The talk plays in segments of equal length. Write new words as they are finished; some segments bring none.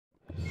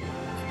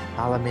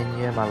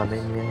Aluminium,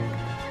 aluminium.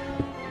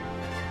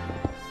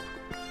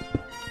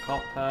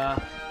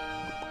 Copper.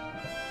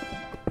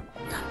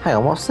 Hang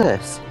on, what's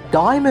this?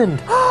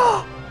 Diamond!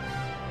 Oh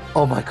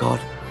my god,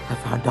 I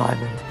found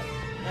diamond.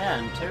 Yeah,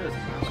 and 2 of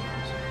them. That's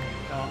nice.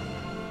 Go on.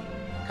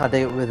 Can I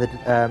dig it with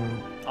a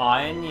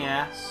Iron,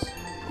 yes.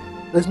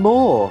 There's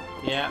more!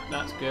 Yeah,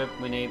 that's good.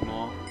 We need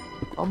more.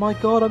 Oh my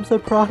god, I'm so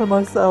proud of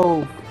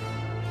myself.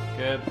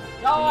 Good.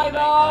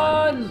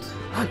 Diamond!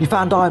 You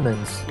found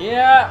diamonds?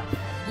 Yeah!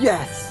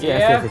 Yes!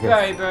 Yeah, yes.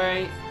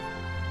 baby!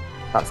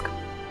 That's good.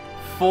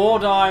 4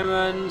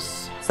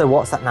 diamonds. So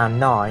what's that now?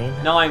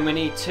 9? 9, we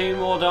need 2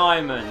 more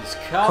diamonds.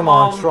 Come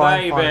on, on, try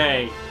and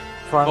baby!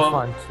 Try and Well,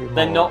 find 2 more.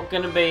 They're not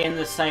going to be in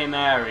the same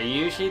area.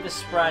 Usually they're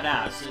spread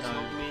out, so it's not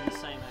going to be in the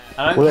same area.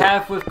 I don't Well, care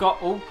if we've got...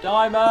 Oh,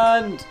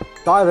 diamond!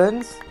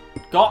 Diamonds?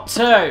 Got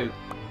 2!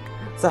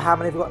 So how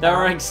many have we got There now?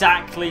 are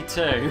exactly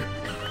 2.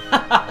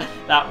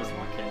 That was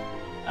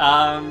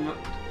lucky.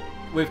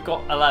 We've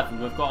got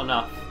 11. We've got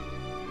enough.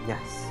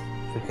 Yes.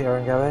 Should we carry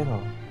on going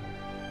or?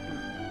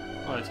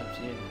 Well, it's up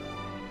to you.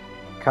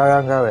 Carry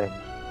on going.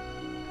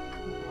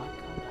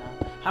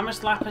 How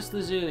much lapis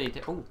lazuli?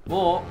 Oh,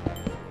 more.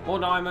 More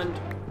diamond.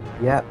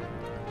 Yep.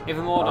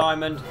 Even more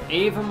diamond.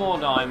 Even more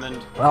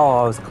diamond. Oh,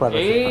 I was clever.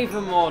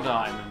 Even more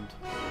diamond.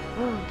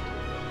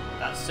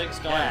 That's 6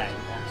 diamonds.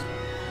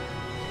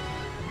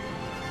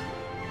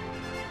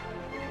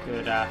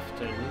 Good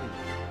afternoon.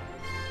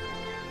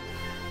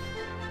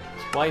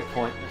 It's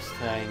waypoint this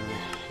thing.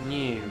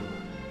 New.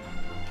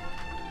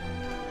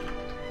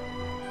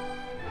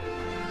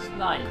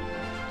 Slime.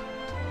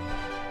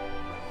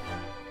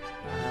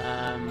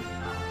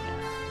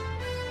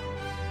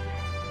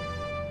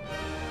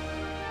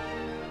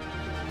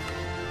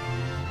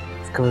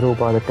 It's covered all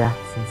by the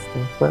deaths and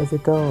stuff. Where's the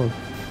dog?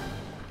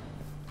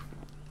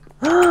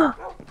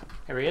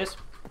 Here he is.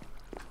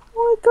 Oh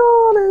my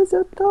god, it's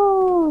a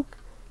dog!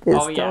 It's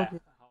Oh yeah. dog.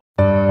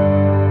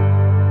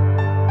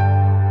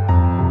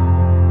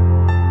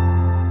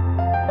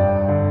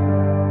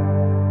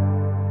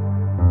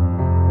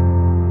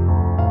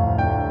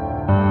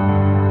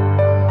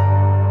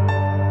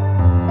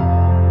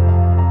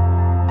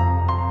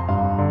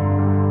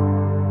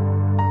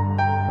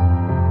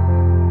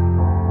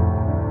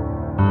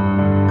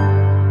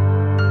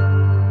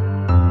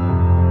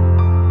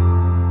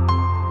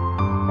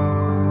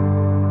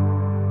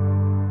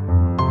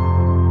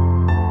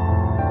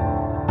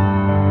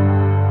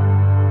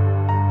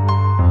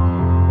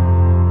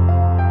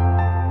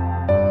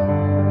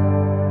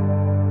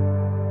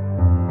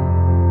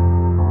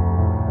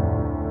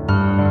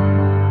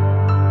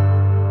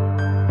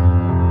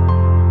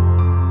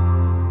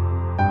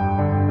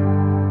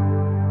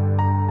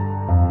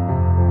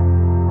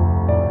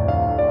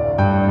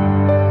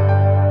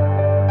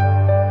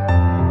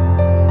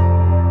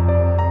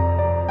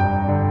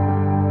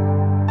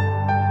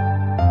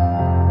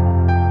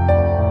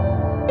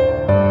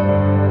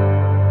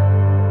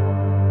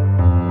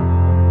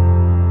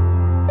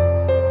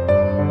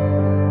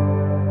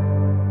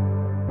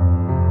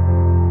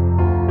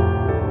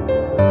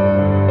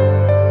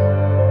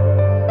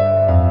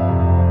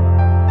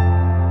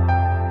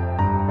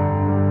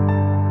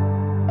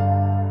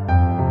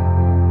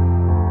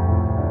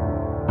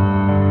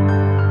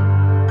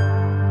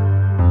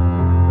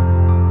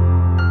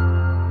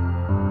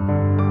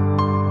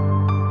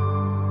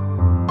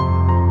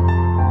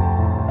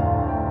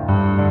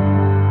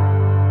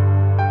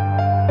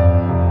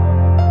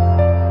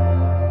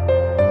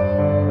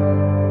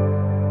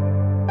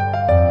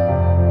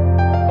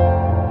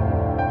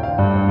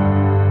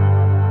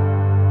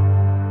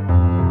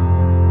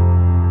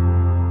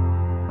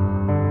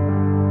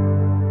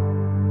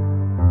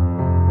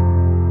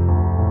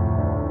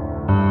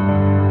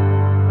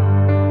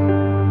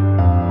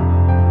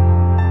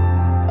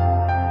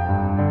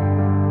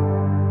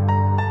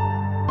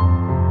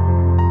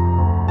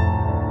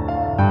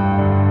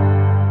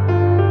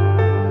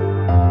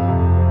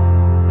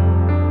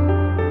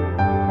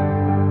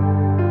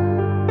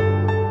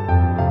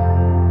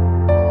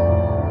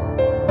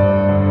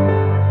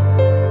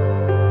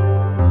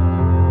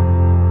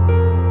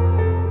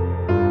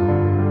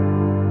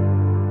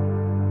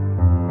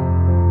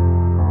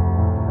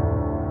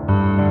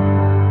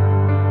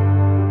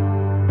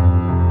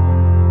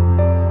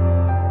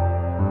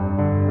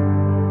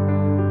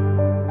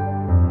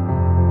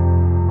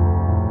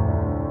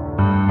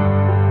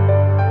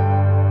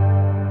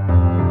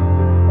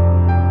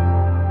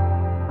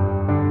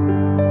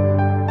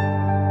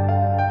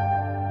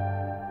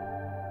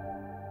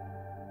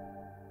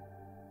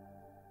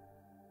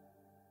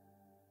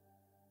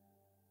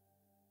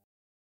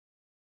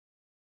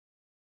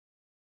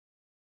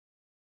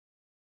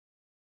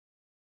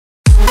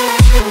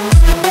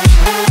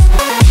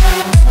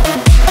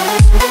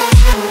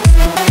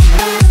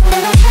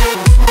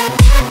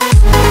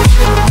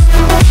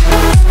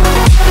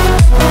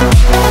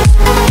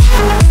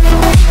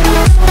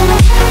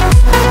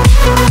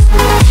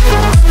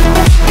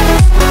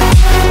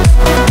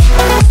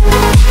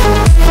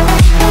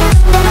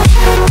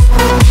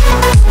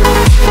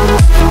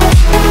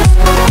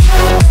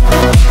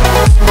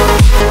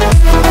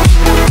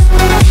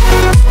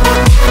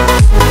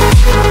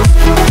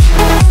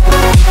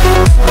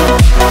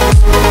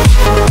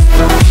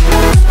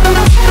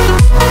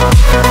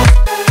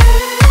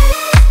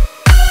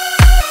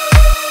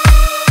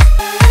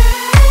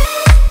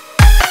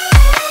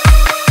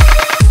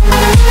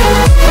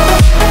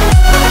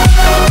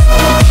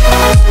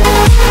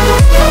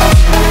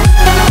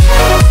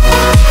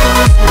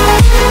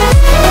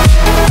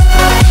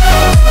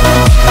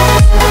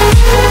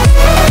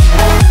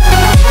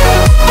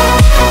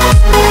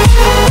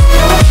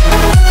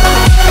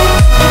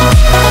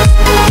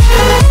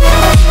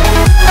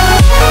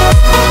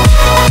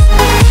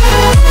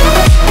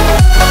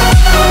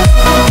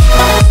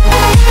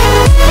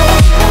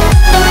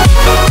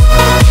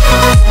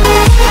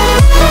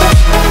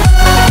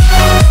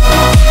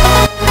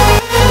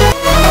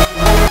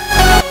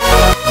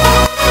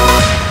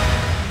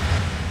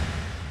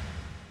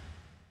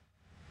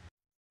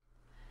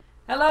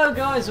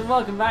 guys, and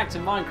welcome back to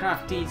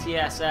Minecraft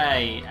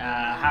DTSA.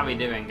 How are we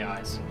doing,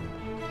 guys?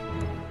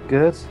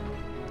 Good.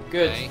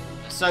 Good. Okay.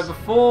 So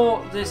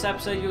before this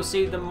episode, you'll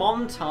see the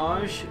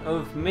montage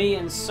of me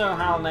and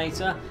Sohal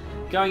later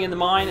going in the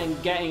mine and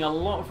getting a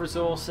lot of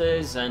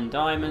resources and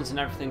diamonds and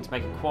everything to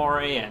make a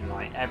quarry and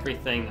like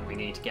everything that we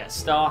need to get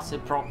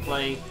started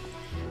properly,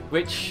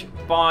 which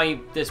by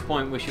this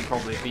point we should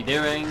probably be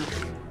doing.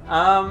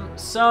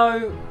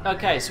 So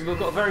we've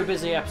got a very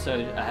busy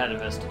episode ahead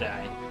of us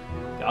today,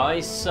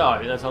 guys.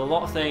 So there's a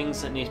lot of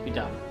things that need to be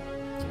done.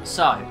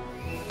 So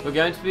we're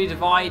going to be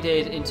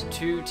divided into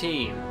two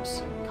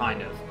teams,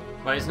 kind of.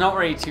 Well, it's not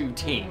really two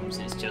teams,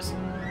 it's just...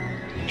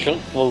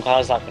 Well,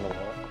 how's that going to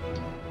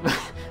work?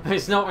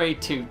 It's not really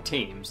two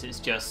teams, it's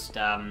just...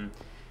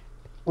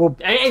 Well,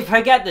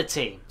 forget the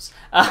teams.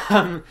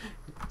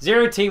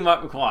 0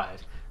 teamwork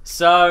required.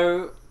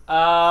 So,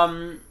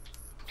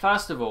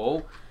 first of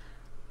all...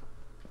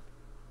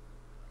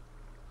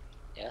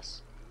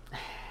 Yes?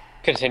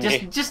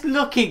 Continue. Just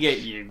looking at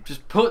you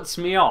just puts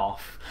me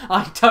off.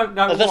 I don't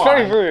know why. That's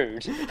very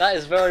rude. That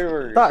is very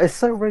rude. that is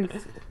so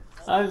rude.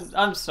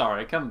 I'm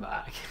sorry, come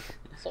back.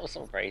 It's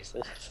not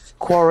racist.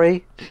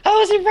 Quarry. How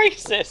is it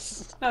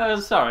racist? No,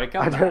 I'm sorry,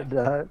 come I back. don't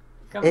know.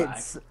 Come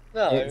It's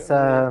No. it's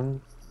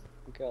Go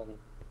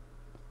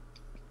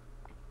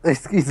on.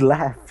 he's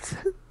left.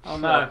 Oh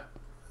no.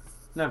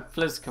 No,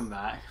 please come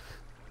back.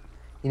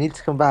 You need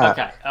to come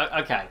back.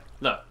 Okay.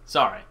 Look,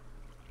 sorry.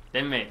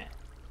 Didn't mean it.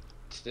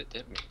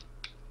 Didn't mean it.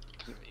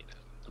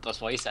 That's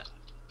what he said.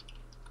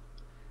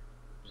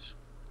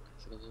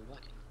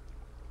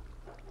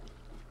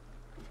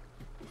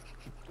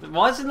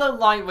 Why does it look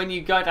like when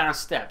you go down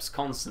steps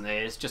constantly,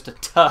 it's just a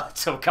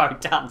turtle going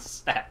down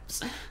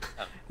steps?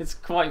 Oh. It's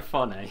quite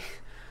funny.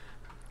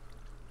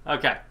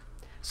 Okay,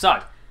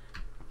 so,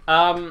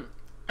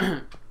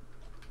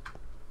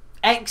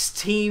 X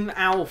Team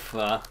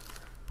Alpha,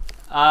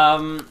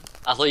 I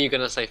thought you were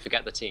going to say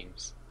forget the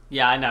teams.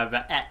 yeah, I know,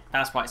 but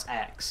that's why it's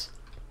X.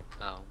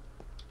 Oh.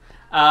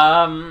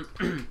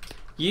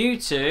 You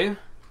two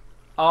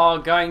are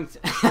going to...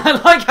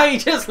 I like how you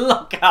just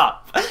look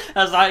up. I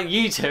was like,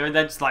 you two, and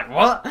then just like,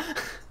 what?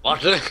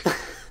 What?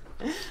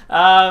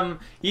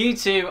 You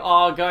two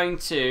are going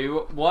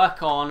to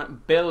work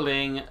on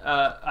building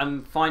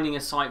and finding a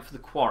site for the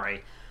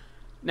quarry.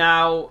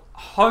 Now,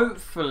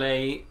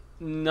 hopefully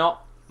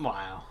not...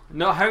 Wow.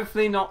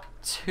 Hopefully not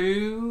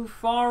too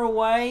far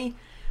away,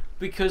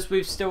 because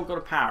we've still got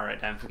to power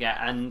it, don't forget.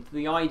 And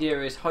the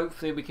idea is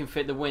hopefully we can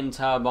fit the wind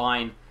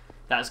turbine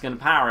that's going to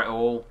power it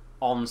all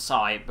on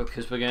site,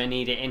 because we're going to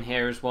need it in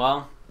here as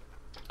well.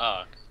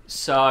 Oh.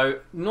 So,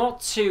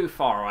 not too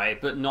far away,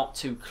 but not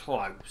too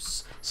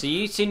close. So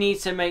you two need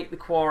to make the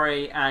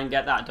quarry and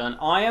get that done.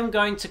 I am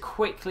going to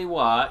quickly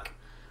work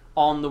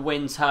on the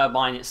wind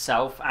turbine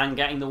itself and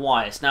getting the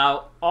wires.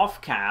 Now,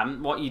 off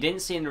cam, what you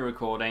didn't see in the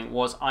recording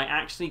was I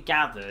actually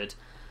gathered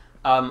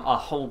a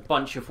whole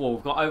bunch of wool.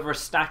 We've got over a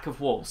stack of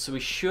wool, so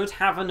we should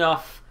have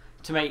enough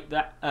to make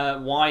that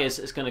wires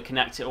that's going to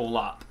connect it all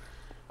up.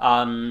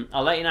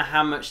 I'll let you know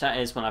how much that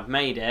is when I've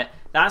made it.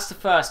 That's the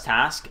first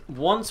task.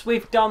 Once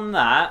we've done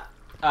that,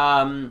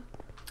 I've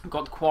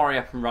got the quarry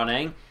up and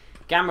running.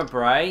 Gamma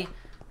Bray,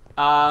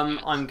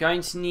 I'm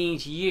going to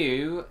need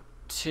you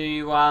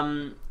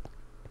to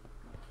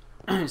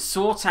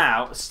sort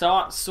out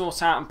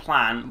and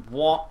plan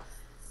what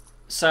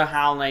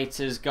Sohal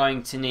Nater's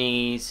going to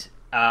need,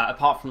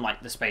 apart from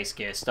like the space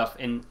gear stuff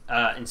in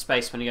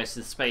space when he goes to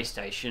the space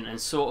station, and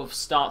sort of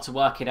start to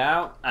work it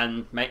out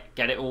and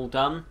get it all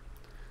done.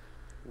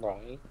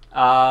 Right.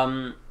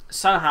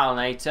 Sohal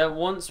Nater,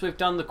 once we've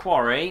done the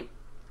quarry,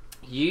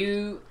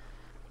 you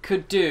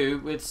could do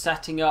with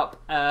setting up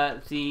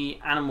the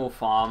animal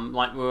farm,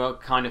 like we were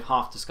kind of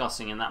half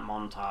discussing in that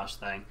montage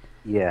thing.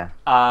 Yeah.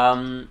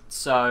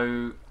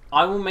 So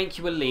I will make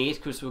you a lead,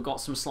 because we've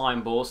got some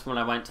slime balls from when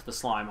I went to the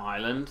slime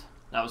island.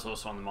 That was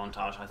also on the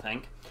montage, I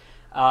think.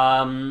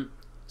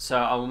 So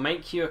I will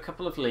make you a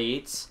couple of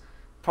leads.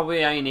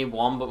 Probably only need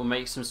one, but we'll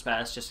make some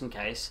spares just in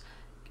case.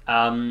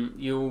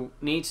 You'll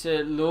need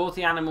to lure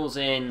the animals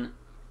in.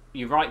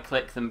 You right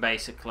click them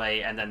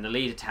basically, and then the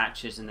lead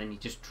attaches, and then you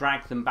just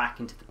drag them back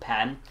into the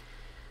pen.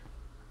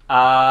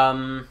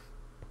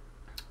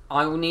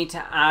 I will need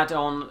to add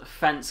on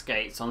fence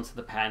gates onto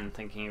the pen,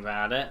 thinking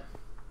about it.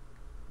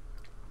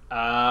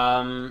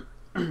 And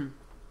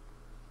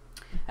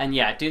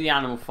yeah, do the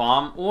animal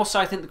farm. Also,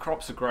 I think the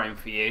crops are growing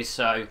for you,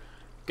 so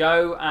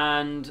go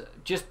and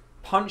just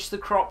punch the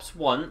crops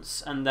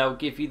once, and they'll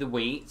give you the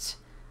wheat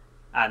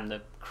and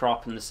the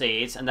crop and the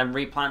seeds, and then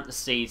replant the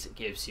seeds it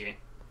gives you,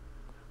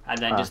 and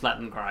then just let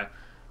them grow.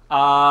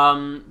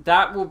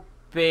 That will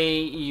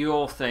be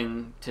your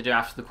thing to do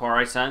after the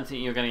quarry, so I don't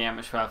think you're going to get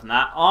much further than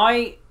that.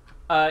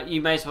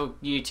 You may as well,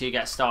 you two,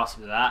 get started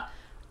with that.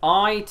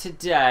 I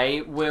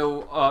today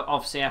will,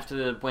 obviously after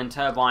the wind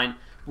turbine,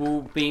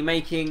 will be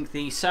making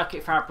the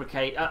circuit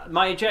fabricate.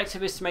 My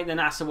objective is to make the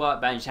NASA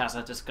workbench, as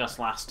I discussed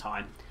last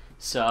time.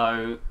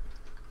 So,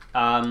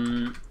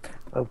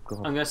 Oh God.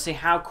 I'm going to see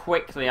how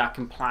quickly I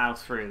can plow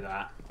through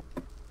that.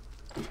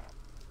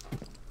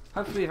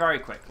 Hopefully very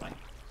quickly.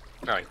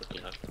 Very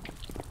quickly, though.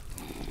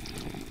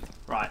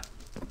 Right.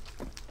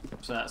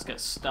 So let's get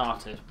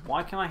started.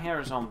 Why can I hear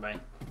a zombie?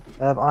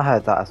 I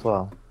heard that as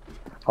well.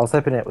 I was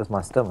hoping it was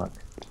my stomach.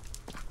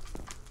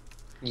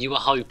 You were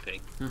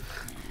hoping.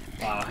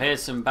 Wow,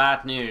 here's some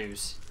bad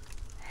news.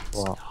 It's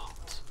What?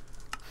 not.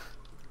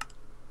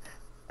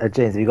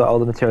 James, have you got all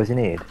the materials you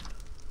need?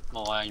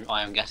 Well, I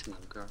am getting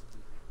them currently.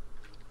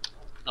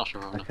 Not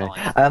sure I'm Okay.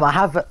 gonna find. I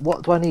have.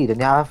 What do I need?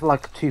 And I have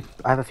like two.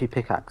 I have a few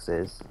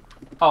pickaxes.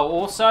 Oh,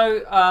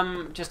 also,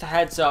 just a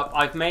heads up,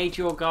 I've made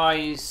your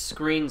guys'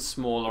 screen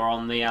smaller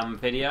on the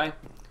video.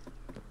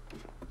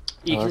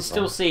 You can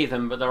still see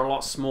them, but they're a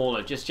lot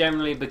smaller, just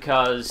generally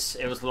because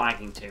it was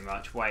lagging too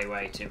much,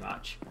 way too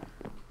much.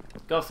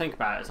 Gotta think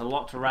about it, it's a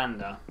lot to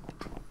render.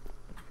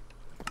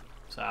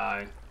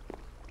 So...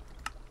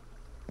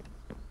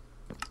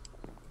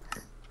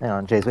 Hang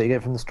on, James, what you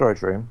get from the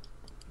storage room?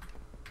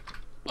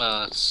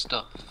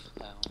 Stuff.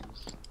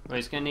 Well,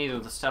 he's gonna need all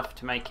the stuff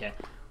to make it.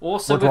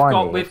 Also, What do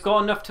I need? we've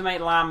got enough to make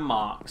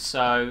landmarks,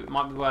 so it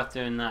might be worth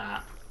doing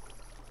that.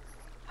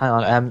 Hang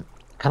on.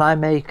 Can I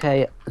make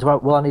a?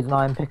 Will I need an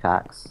iron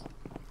pickaxe?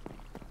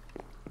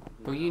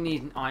 Well, you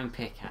need an iron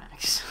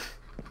pickaxe.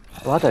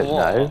 Well, I don't know.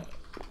 I don't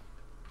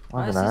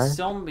Where's know. this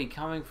zombie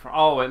coming from?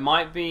 Oh, it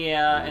might be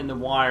in the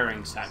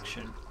wiring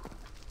section.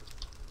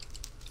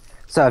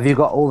 So, have you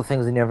got all the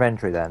things in your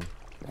inventory then?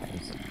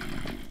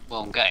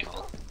 Well, I'm getting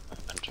all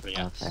inventory,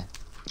 yes. Okay.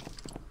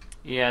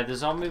 Yeah, the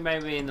zombie may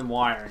be in the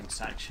wiring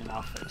section.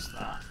 I'll fix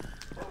that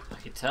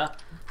later.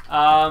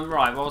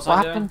 Right, what was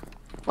I doing?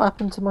 What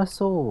happened to my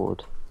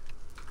sword?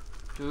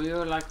 Do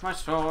you like my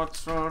sword?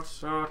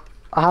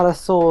 I had a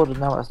sword and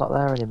now it's not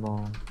there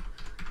anymore.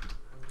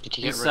 Did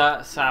you get It's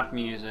rid? sad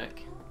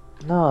music.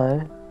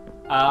 No.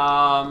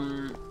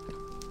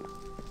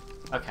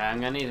 Okay, I'm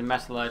gonna need a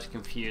metallurgic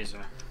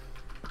infuser.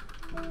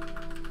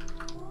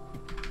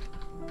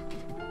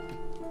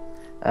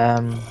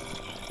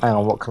 Hang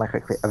on, what can I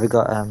quickly? Have we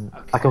got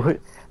I can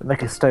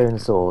make a stone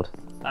sword.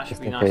 That should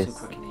Just be in nice and case.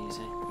 quick and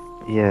easy.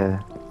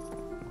 Yeah.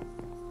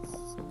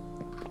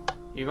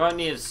 You won't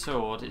need a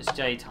sword, it's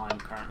daytime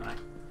currently.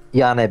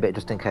 Yeah, I know, but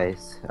just in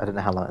case. I don't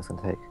know how long it's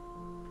gonna take.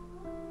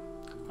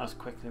 Let's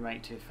quickly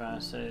make 2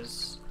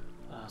 furnaces.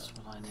 That's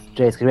what I need.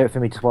 Jace, can you wait for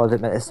me just while I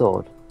make this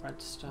sword?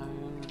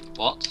 Redstone.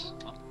 What?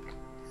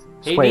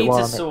 He wait needs while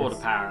I a make sword this.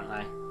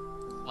 apparently.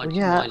 Why Well, do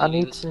you yeah, mind I using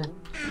need this? to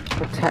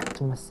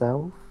protect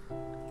myself.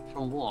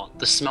 From what?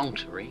 The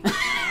smeltery?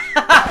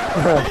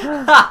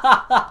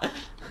 I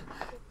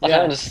I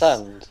don't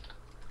understand.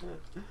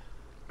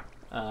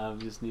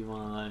 Just need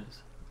one of those.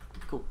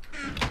 Cool.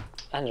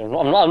 Andrew,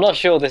 I'm not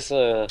sure this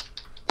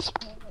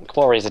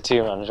quarry is a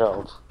two-man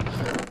job.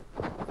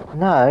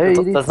 No,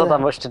 you need There's to... not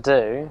that much to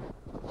do.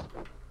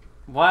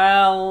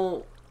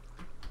 Well,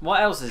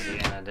 what else is he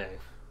gonna do?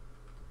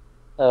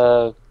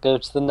 Go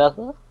to the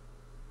nether?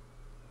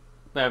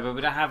 No, but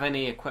we don't have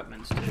any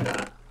equipment to do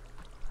that.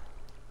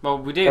 Well,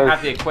 we do Oh.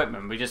 have the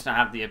equipment, we just don't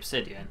have the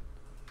obsidian.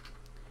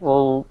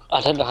 Well,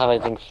 I don't have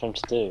anything for him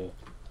to do.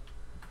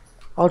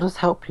 I'll just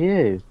help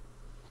you.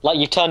 Like,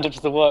 you turned up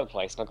to the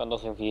workplace and I've got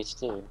nothing for you to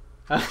do.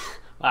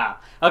 Wow.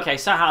 Okay,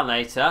 so how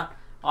later?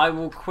 I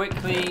will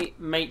quickly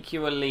make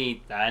you a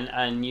lead then,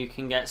 and you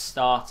can get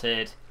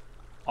started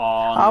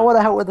on... I want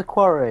to help with the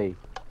quarry.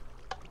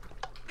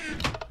 Well,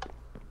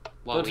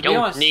 Well, we to be don't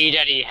honest- need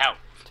any help.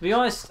 To be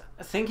honest,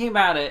 thinking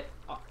about it,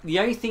 the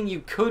only thing you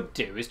could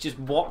do is just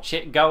watch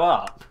it go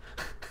up.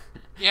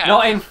 Yeah.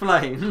 Not in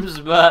flames,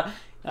 but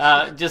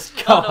just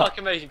go Oh, no, I up.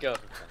 can make it go.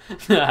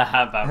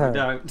 How about we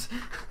don't?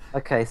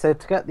 Okay, so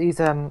to get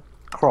these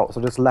crops,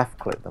 I'll just left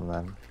click them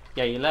then.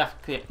 Yeah, you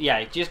left click.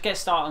 Yeah, just get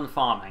started on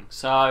farming.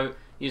 So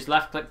you just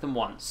left click them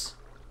once,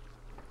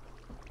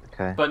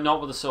 Okay. but not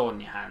with a sword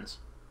in your hands.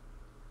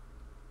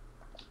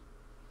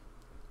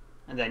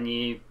 And then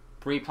you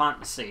replant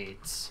the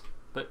seeds,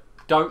 but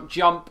don't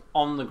jump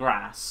on the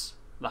grass,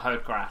 the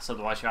hoed grass.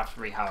 Otherwise, you have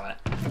to rehoe it.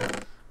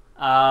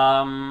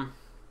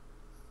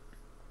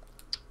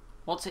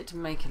 What's it to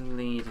make a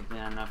lead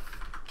again?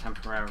 I've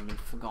temporarily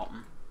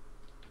forgotten.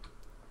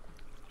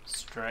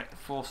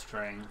 4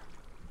 string.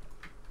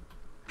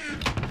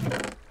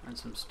 And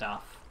some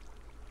stuff.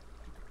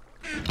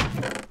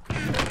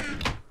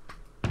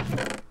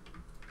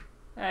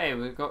 Hey,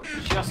 we've got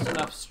just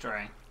enough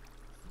string.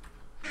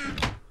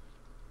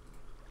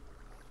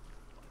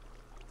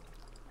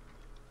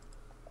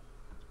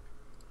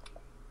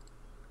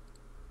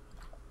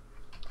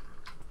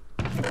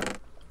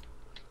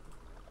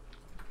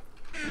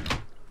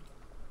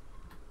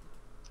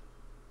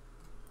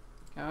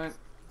 Going.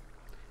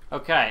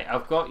 Okay,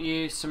 I've got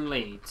you some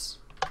leads.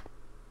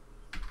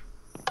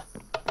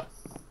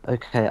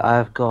 Okay,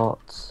 I've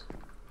got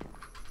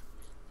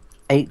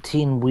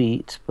 18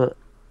 wheat, and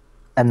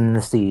then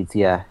the seeds,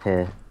 yeah,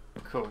 here.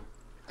 Cool.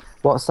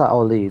 What's that?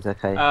 Oh, leads,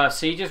 okay.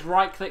 So you just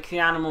right click the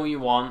animal you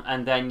want,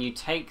 and then you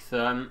take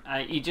them,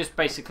 you just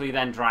basically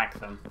then drag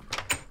them.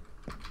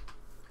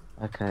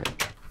 Okay.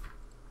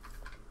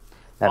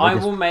 I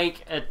will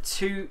make a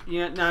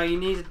now you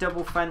need a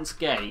double fence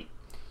gate.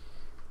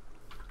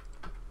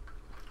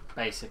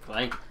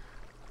 basically.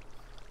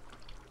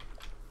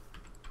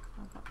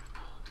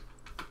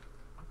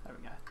 There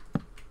we go.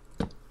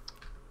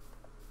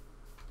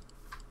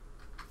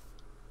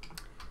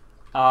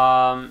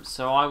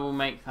 So I will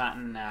make that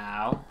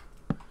now.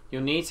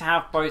 You'll need to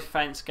have both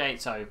fence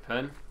gates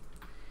open.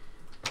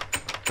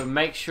 But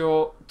make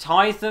sure,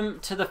 tie them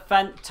to the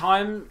fence.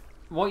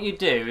 What you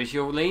do is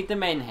you'll lead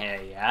them in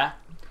here, yeah?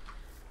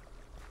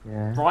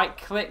 Yeah. Right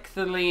click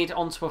the lead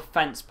onto a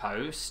fence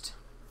post.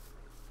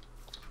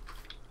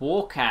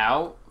 Walk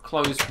out,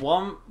 close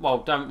one, well,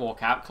 don't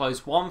walk out,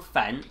 close one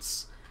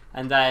fence,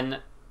 and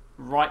then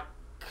right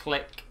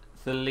click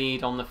the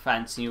lead on the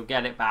fence and you'll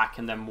get it back,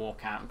 and then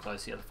walk out and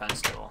close the other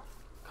fence door.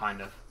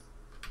 Kind of.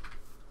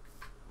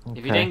 Okay.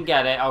 If you didn't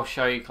get it, I'll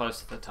show you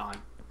close to the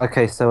time.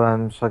 Okay,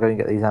 so shall I go and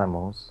get these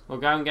animals? We'll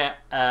go and get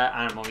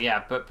animal,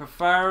 yeah, but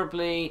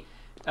preferably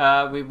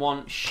we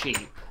want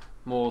sheep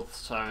more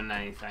so than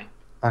anything.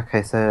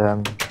 Okay,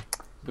 so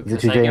Because is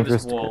it too they give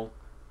us dangerous wool.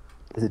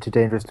 is it too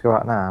dangerous to go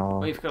out now? Or...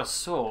 Well, you've got a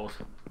sword.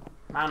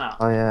 Man up.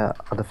 Oh yeah,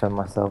 I'll defend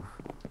myself.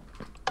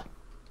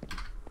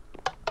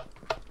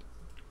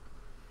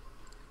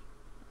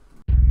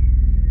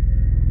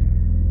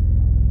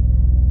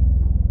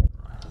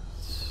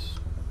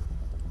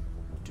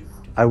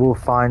 I will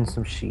find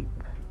some sheep.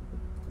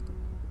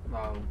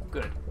 Oh,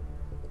 good.